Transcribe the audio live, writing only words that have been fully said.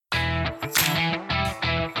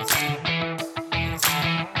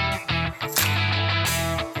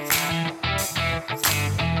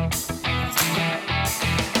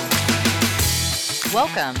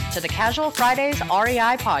Welcome to the Casual Fridays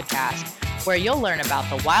REI podcast, where you'll learn about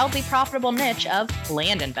the wildly profitable niche of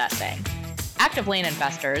land investing. Active land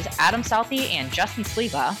investors Adam Southey and Justin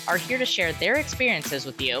Sleva are here to share their experiences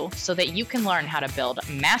with you so that you can learn how to build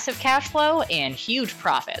massive cash flow and huge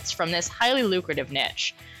profits from this highly lucrative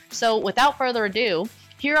niche. So without further ado,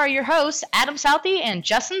 here are your hosts, Adam Southey and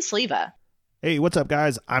Justin Sleva. Hey, what's up,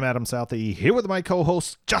 guys? I'm Adam Southey, here with my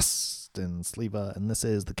co-host, Justin Sleva, and this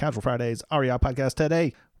is the Casual Fridays REI podcast.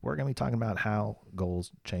 Today, we're going to be talking about how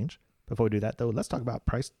goals change. Before we do that, though, let's talk about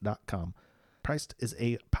Priced.com. Priced is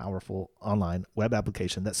a powerful online web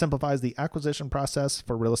application that simplifies the acquisition process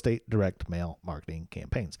for real estate direct mail marketing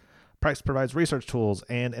campaigns. Priced provides research tools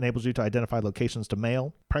and enables you to identify locations to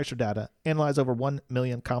mail, price your data, analyze over 1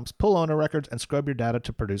 million comps, pull owner records, and scrub your data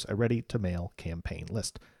to produce a ready-to-mail campaign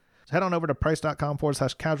list. So head on over to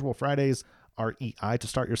Priced.com/Casual Fridays REI to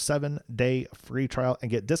start your 7-day free trial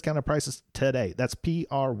and get discounted prices today. That's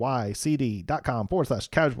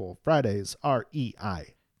PRYCD.com/Casual Fridays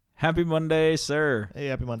REI. Happy Monday, sir. Hey,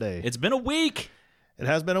 happy Monday. It's been a week. It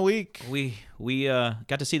has been a week. We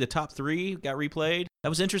got to see the top three got replayed. That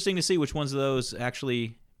was interesting to see which ones of those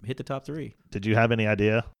actually hit the top three. Did you have any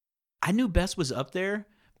idea? I knew Best was up there,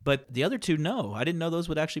 but the other two, no. I didn't know those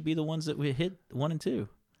would actually be the ones that we hit 1 and 2.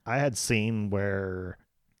 I had seen where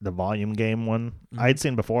the volume game one, I had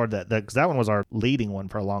seen before because that one was our leading one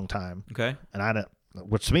for a long time. Okay. And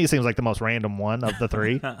which to me seems like the most random one of the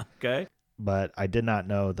three. Okay. But I did not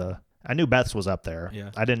know I knew Beth's was up there. Yeah.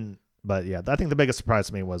 I didn't, but yeah, I think the biggest surprise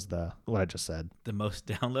to me was what I just said. The most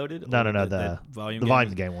downloaded? No, the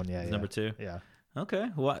volume game one. Yeah. Number 2? Yeah. Okay.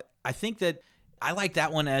 Well, I think that I like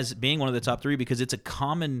that one as being one of the top 3 because it's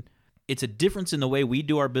a difference in the way we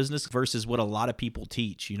do our business versus what a lot of people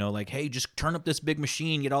teach. You know, like, hey, just turn up this big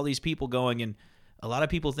machine, get all these people going. And a lot of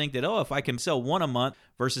people think that, if I can sell 1 a month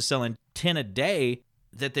versus selling 10 a day,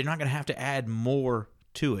 that they're not going to have to add more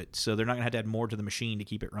to it. So they're not going to have to add more to the machine to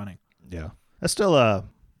keep it running. Yeah. That's still a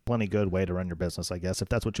plenty good way to run your business, I guess, if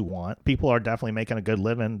that's what you want. People are definitely making a good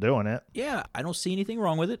living doing it. Yeah. I don't see anything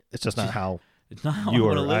wrong with it. It's just not how it's not how you I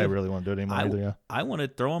or live. I really want to do it anymore either. Yeah. I want to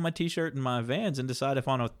throw on my T-shirt and my Vans and decide if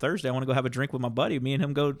on a Thursday I want to go have a drink with my buddy. Me and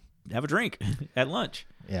him go have a drink at lunch.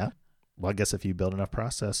 Yeah. Well, I guess if you build enough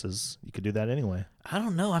processes, you could do that anyway. I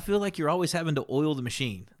don't know. I feel like you're always having to oil the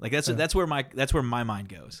machine. Like that's where my mind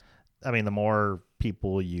goes. I mean, the more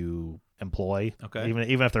people you employ, okay, even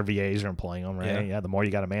if they're VAs, you're employing them, right? Yeah, the more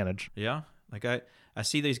you got to manage. Yeah. Like I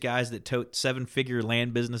see these guys that tote 7-figure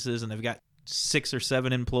land businesses and they've got 6 or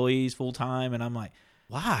 7 employees full time, and I'm like,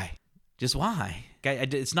 why? Just why?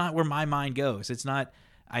 It's not where my mind goes. It's not.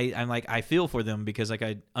 I'm like, I feel for them because like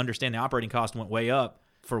I understand the operating cost went way up.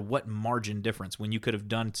 For what margin difference when you could have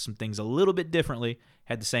done some things a little bit differently,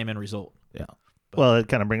 had the same end result. Yeah. Well, it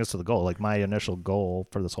kind of brings us to the goal. Like my initial goal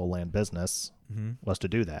for this whole land business was to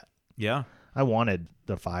do that. Yeah. I wanted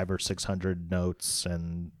the 500 or 600 notes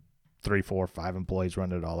and 3, 4, 5 employees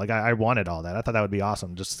running it all. Like I wanted all that. I thought that would be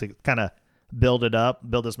awesome. Just to kind of build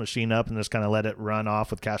this machine up and just kind of let it run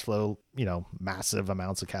off with cash flow, massive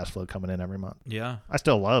amounts of cash flow coming in every month. Yeah. I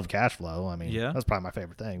still love cash flow. I mean, yeah, that's probably my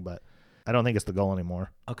favorite thing, but I don't think it's the goal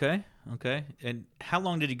anymore. Okay. And how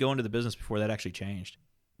long did you go into the business before that actually changed?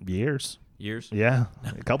 Years. Yeah,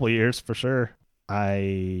 a couple of years for sure.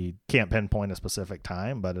 I can't pinpoint a specific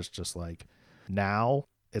time, but it's just like now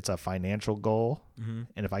it's a financial goal. And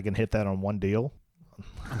if I can hit that on one deal,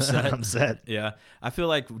 I'm set. Yeah. I feel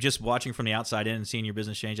like just watching from the outside in and seeing your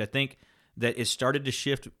business change, I think that it started to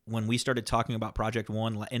shift when we started talking about Project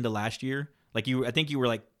One into last year. Like I think you were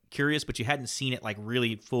like curious, but you hadn't seen it like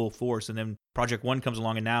really full force. And then Project One comes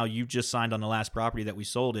along and now you just signed on the last property that we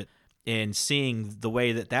sold it. And seeing the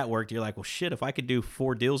way that worked, you're like, well, shit, if I could do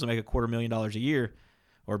 4 deals and make $250,000 a year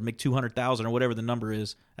or make $200,000 or whatever the number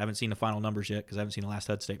is, I haven't seen the final numbers yet because I haven't seen the last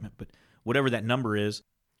HUD statement, but whatever that number is,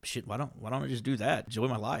 shit, why don't I just do that? Enjoy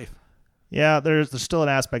my life. Yeah, there's still an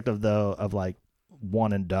aspect of like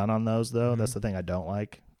one and done on those though. That's the thing I don't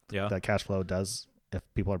like. Yeah. That cash flow does, if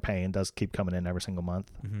people are paying, does keep coming in every single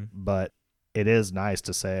month. But it is nice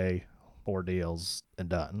to say 4 deals and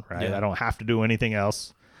done, right? Yeah. I don't have to do anything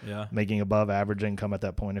else. Yeah. Making above average income at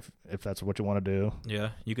that point if that's what you want to do. Yeah.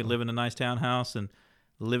 You can live in a nice townhouse and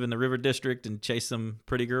live in the River District and chase some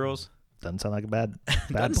pretty girls. Doesn't sound like a bad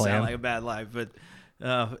Doesn't plan. Sound like a bad life, but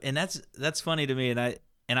and that's funny to me,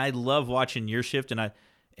 and I love watching your shift and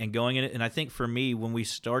going in it. And I think for me, when we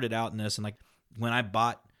started out in this, and like when I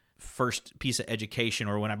bought first piece of education,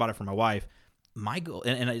 or when I bought it for my wife, my goal,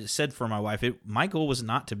 and I said for my wife, my goal was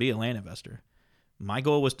not to be a land investor. My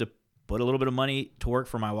goal was to put a little bit of money to work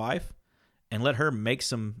for my wife and let her make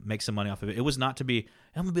some money off of it. It was not to be,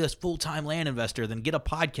 I'm gonna be this full-time land investor, then get a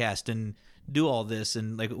podcast and do all this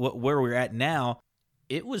and like where we're at now.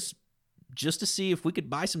 It was just to see if we could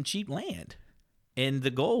buy some cheap land. And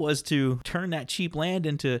the goal was to turn that cheap land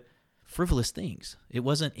into frivolous things. It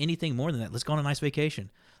wasn't anything more than that. Let's go on a nice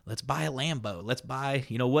vacation. Let's buy a Lambo. Let's buy,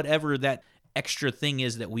 whatever that extra thing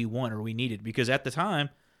is that we want or we needed. Because at the time,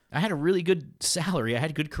 I had a really good salary. I had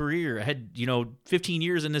a good career. I had, 15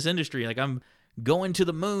 years in this industry. Like, I'm going to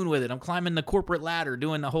the moon with it. I'm climbing the corporate ladder,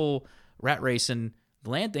 doing the whole rat race. And the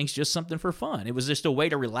land thing's just something for fun. It was just a way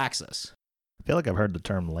to relax us. I feel like I've heard the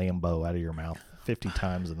term Lambo out of your mouth 50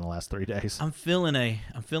 times in the last 3 days. I'm feeling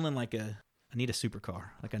like I need a supercar.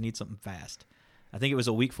 Like I need something fast. I think it was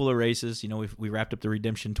a week full of races. We wrapped up the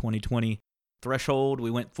Redemption 2020 threshold.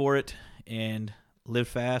 We went for it and lived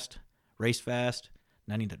fast, raced fast,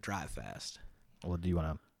 and I need to drive fast. Well, do you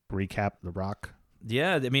want to recap the Rock?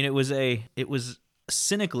 Yeah, I mean, it was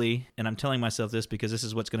cynically, and I'm telling myself this because this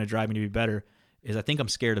is what's going to drive me to be better, is I think I'm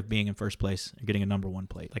scared of being in first place and getting a number one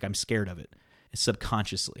plate. Like I'm scared of it.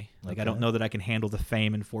 Subconsciously. Like I don't know that I can handle the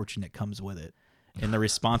fame and fortune that comes with it and the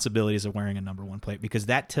responsibilities of wearing a number one plate, because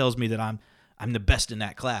that tells me that I'm the best in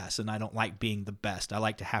that class, and I don't like being the best. I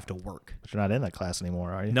like to have to work. But you're not in that class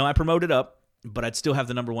anymore, are you? No, I promoted up, but I'd still have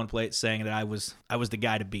the number one plate saying that I was the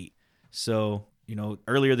guy to beat. So,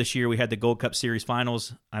 earlier this year we had the Gold Cup Series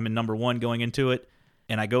finals. I'm in number one going into it,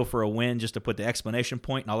 and I go for a win just to put the exclamation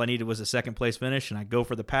point, and all I needed was a second place finish, and I go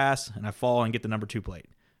for the pass, and I fall and get the number two plate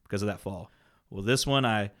because of that fall. Well, this one,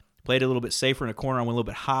 I played a little bit safer in a corner. I went a little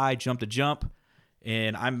bit high, jumped a jump,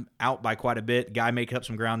 and I'm out by quite a bit. Guy made up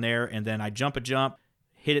some ground there, and then I jump a jump,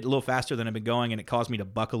 hit it a little faster than I've been going, and it caused me to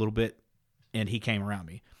buck a little bit, and he came around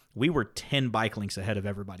me. We were 10 bike lengths ahead of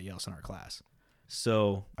everybody else in our class.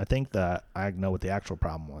 So I think that I know what the actual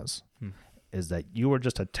problem was. Is that you were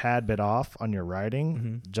just a tad bit off on your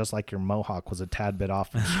riding, just like your mohawk was a tad bit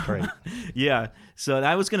off and straight. Yeah. So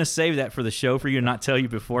I was going to save that for the show for you and not tell you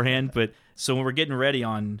beforehand. But so when we're getting ready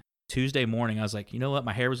on Tuesday morning, I was like, you know what?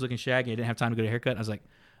 My hair was looking shaggy. I didn't have time to go to a haircut. I was like,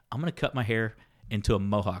 I'm going to cut my hair into a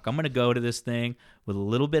mohawk. I'm going to go to this thing with a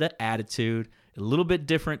little bit of attitude, a little bit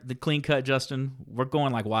different than clean cut Justin. We're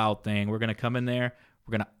going like Wild Thing. We're going to come in there.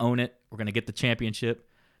 We're going to own it. We're going to get the championship.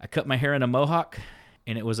 I cut my hair in a mohawk,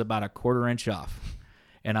 and it was about a 1/4 inch off.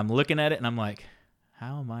 And I'm looking at it, and I'm like,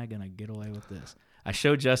 how am I going to get away with this? I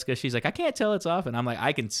showed Jessica. She's like, I can't tell it's off. And I'm like,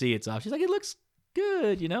 I can see it's off. She's like, it looks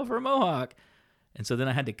good, for a mohawk. And so then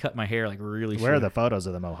I had to cut my hair like really short. Where are the photos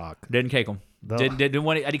of the mohawk? Didn't cake them. Didn't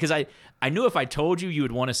want to, because I knew if I told you, you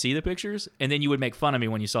would want to see the pictures, and then you would make fun of me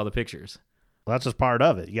when you saw the pictures. Well, that's just part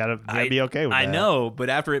of it. You gotta be okay with that. I know, but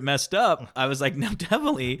after it messed up, I was like, no,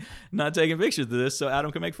 definitely not taking pictures of this so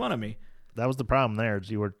Adam can make fun of me. That was the problem there.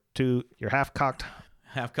 Is you're half cocked.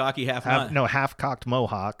 Half cocky, half not. No, half cocked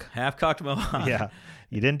mohawk. Half cocked mohawk. Yeah.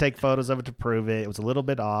 You didn't take photos of it to prove it. It was a little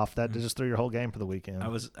bit off. That just threw your whole game for the weekend.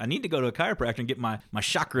 I need to go to a chiropractor and get my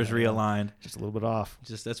chakras realigned. Just a little bit off.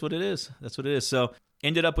 That's what it is. So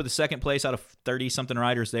ended up with the second place out of 30-something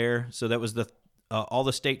riders there. So that was all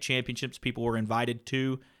the state championships people were invited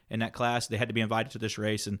to in that class. They had to be invited to this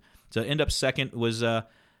race. And to end up second was,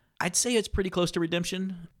 I'd say it's pretty close to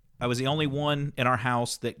Redemption. I was the only one in our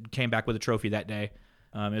house that came back with a trophy that day.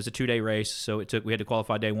 It was a 2-day race, so we had to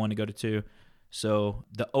qualify day 1 to go to 2. So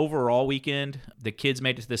the overall weekend, the kids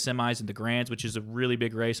made it to the semis and the grands, which is a really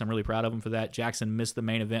big race. I'm really proud of them for that. Jackson missed the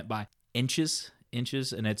main event by inches, and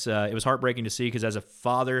it was heartbreaking to see because as a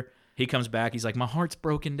father, he comes back. He's like, my heart's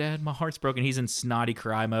broken, Dad. My heart's broken. He's in snotty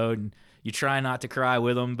cry mode, and you try not to cry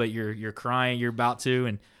with him, but you're crying. You're about to,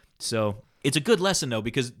 and so it's a good lesson though,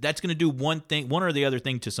 because that's going to do one or the other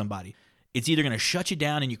thing to somebody. It's either going to shut you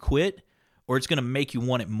down and you quit, or it's going to make you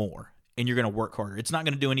want it more, and you're going to work harder. It's not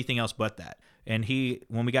going to do anything else but that. And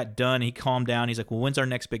when we got done, he calmed down. He's like, well, when's our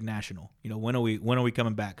next big national? When are we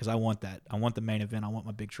coming back? Because I want that. I want the main event. I want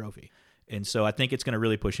my big trophy. And so I think it's going to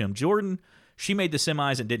really push him. Jordan, she made the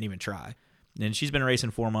semis and didn't even try. And she's been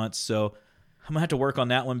racing 4 months. So I'm going to have to work on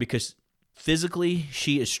that one because physically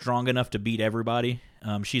she is strong enough to beat everybody.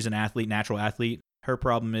 She's an athlete, natural athlete. Her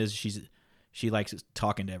problem is she likes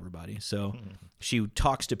talking to everybody. So she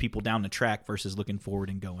talks to people down the track versus looking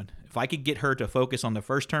forward and going. If I could get her to focus on the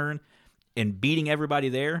first turn and beating everybody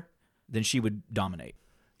there, then she would dominate.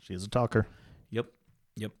 She's a talker. Yep.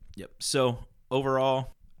 So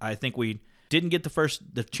overall, I think we didn't get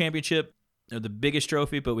the championship, the biggest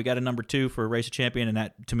trophy, but we got a number 2 for a race of champion, and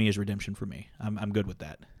that to me is redemption for me. I'm good with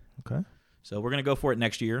that. Okay. So we're going to go for it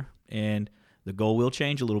next year, and the goal will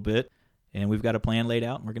change a little bit, and we've got a plan laid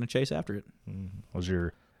out, and we're going to chase after it. Was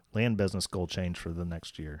your land business goal change for the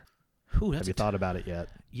next year? Ooh, Have you thought about it yet?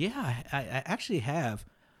 Yeah, I actually have.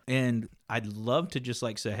 And I'd love to just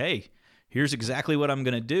like say, hey, here's exactly what I'm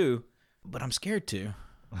going to do. But I'm scared to,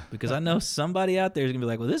 because I know somebody out there is going to be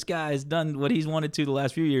like, well, this guy has done what he's wanted to the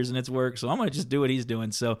last few years and it's worked. So I'm going to just do what he's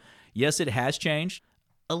doing. So yes, it has changed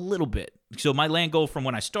a little bit. So my land goal from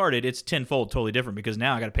when I started, it's tenfold totally different, because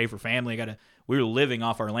now I got to pay for family. We were living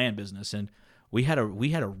off our land business, and we had a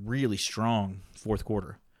really strong fourth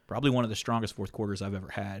quarter, probably one of the strongest fourth quarters I've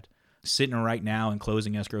ever had. Sitting right now in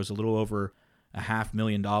closing escrow is a little over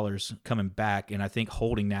 $500,000 coming back, and I think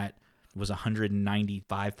holding that was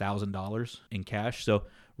 $195,000 in cash. So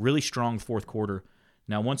really strong fourth quarter.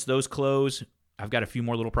 Now once those close, I've got a few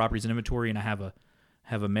more little properties in inventory, and I have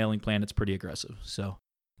a mailing plan that's pretty aggressive. So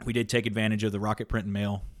we did take advantage of the Rocket Print and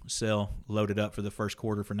Mail sale, loaded up for the first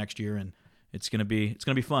quarter for next year, and it's gonna be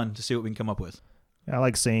fun to see what we can come up with. I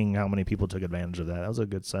like seeing how many people took advantage of that. That was a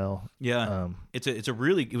good sale. Yeah, it was a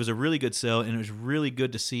really good sale, and it was really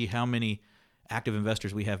good to see how many active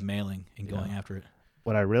investors we have mailing and going after it.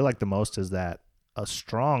 What I really like the most is that a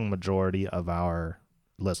strong majority of our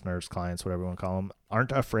listeners, clients, whatever you want to call them,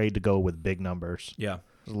 aren't afraid to go with big numbers. Yeah,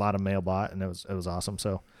 there's a lot of mail bought, and it was awesome.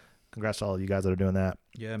 So, congrats to all of you guys that are doing that.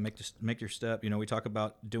 Yeah, make your step. We talk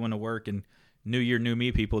about doing the work and new year, new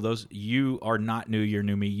me, people. You are not new year,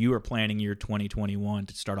 new me. You are planning year 2021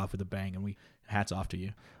 to start off with a bang, and hats off to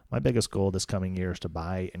you. My biggest goal this coming year is to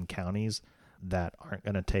buy in counties that aren't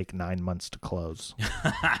going to take 9 months to close.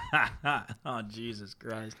 Oh, Jesus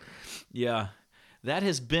Christ. Yeah. That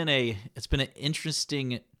has been an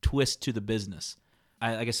interesting twist to the business.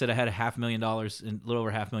 Like I said, I had $500,000 a little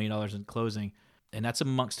over $500,000 in closing, and that's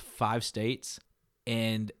amongst 5 states,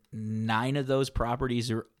 and 9 of those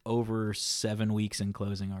properties are over 7 weeks in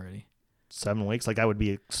closing already. 7 weeks? Like, I would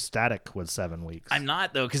be ecstatic with 7 weeks. I'm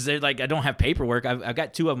not, though, because they're like, I don't have paperwork. I've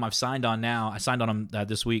got 2 of them I've signed on now. I signed on them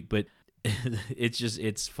this week, but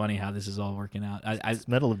it's funny how this is all working out. It's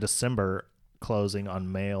middle of December closing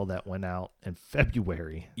on mail that went out in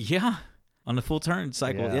February. Yeah, on the full turn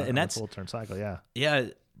cycle. Yeah, and that's full turn cycle. Yeah. Yeah,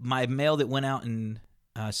 my mail that went out in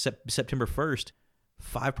September 1st,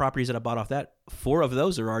 5 properties that I bought off that, 4 of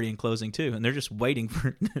those are already in closing too, and they're just waiting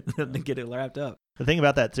for them to get it wrapped up. The thing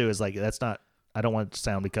about that too is like, that's not. I don't want it to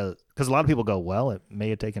sound because a lot of people go, well, it may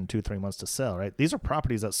have taken 2-3 months to sell, right? These are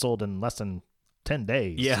properties that sold in less than 10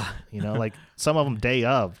 days. Yeah. Like some of them day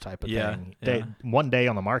of type of thing. One day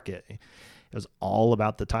on the market. It was all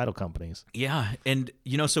about the title companies. Yeah. And,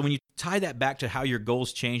 so when you tie that back to how your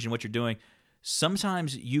goals change and what you're doing,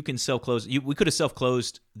 sometimes you can self-close. We could have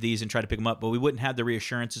self-closed these and tried to pick them up, but we wouldn't have the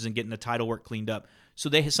reassurances and getting the title work cleaned up. So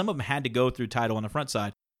some of them had to go through title on the front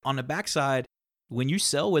side. On the back side, when you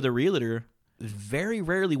sell with a realtor, very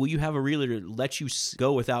rarely will you have a realtor let you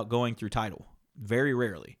go without going through title. Very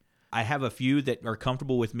rarely. I have a few that are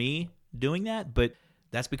comfortable with me doing that, but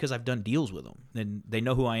that's because I've done deals with them, and they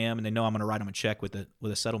know who I am, and they know I'm going to write them a check with a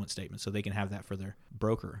settlement statement, so they can have that for their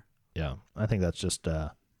broker. Yeah, I think that's just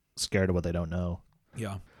scared of what they don't know.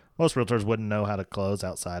 Yeah, most realtors wouldn't know how to close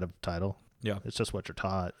outside of title. Yeah, it's just what you're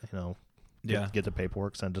taught. Get the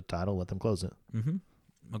paperwork, send it to title, let them close it.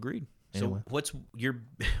 Mm-hmm. Agreed. Anyway. So what's your?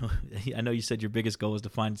 I know you said your biggest goal is to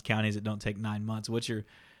find counties that don't take 9 months. What's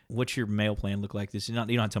your mail plan look like? You don't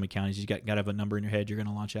have to tell me counties. You got to have a number in your head you're going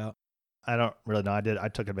to launch out. I don't really know. I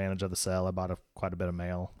took advantage of the sale. I bought quite a bit of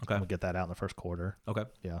mail. Okay. We'll get that out in the first quarter. Okay.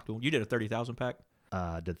 Yeah. Cool. You did a 30,000 pack?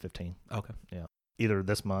 I did 15. Okay. Yeah. Either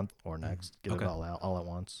this month or next. Get it all out all at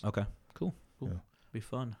once. Okay. Cool. Yeah. Be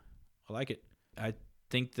fun. I like it. I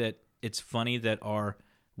think that it's funny that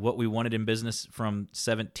what we wanted in business from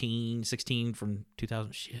 16 from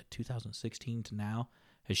 2016 to now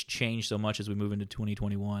has changed so much as we move into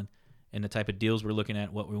 2021, and the type of deals we're looking at,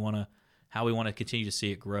 how we want to continue to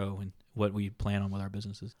see it grow, and what we plan on with our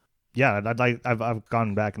businesses. Yeah, I've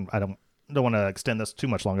gone back, and I don't want to extend this too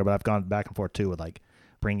much longer, but I've gone back and forth too with like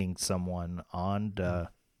bringing someone on to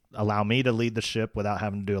allow me to lead the ship without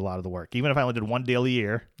having to do a lot of the work. Even if I only did one deal a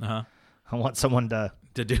year, I want someone to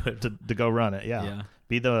do it, to go run it. Yeah.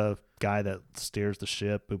 Be the guy that steers the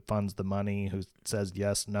ship, who funds the money, who says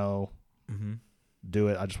yes, no, do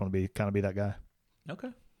it. I just want to be that guy. Okay.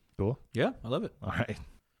 Cool. Yeah, I love it. All right.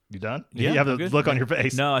 You done? Yeah, you have the look on your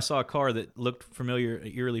face. No, I saw a car that looked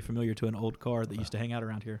eerily familiar to an old car that used to hang out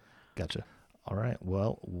around here. Gotcha. All right.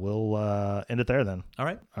 Well, we'll end it there then. All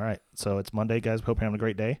right. So it's Monday, guys. Hope you're having a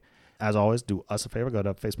great day. As always, do us a favor. Go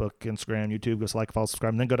to Facebook, Instagram, YouTube. Go to like, follow,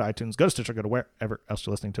 subscribe, and then go to iTunes. Go to Stitcher. Go to wherever else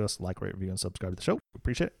you're listening to us. Like, rate, review, and subscribe to the show. We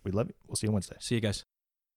appreciate it. We love you. We'll see you Wednesday. See you guys.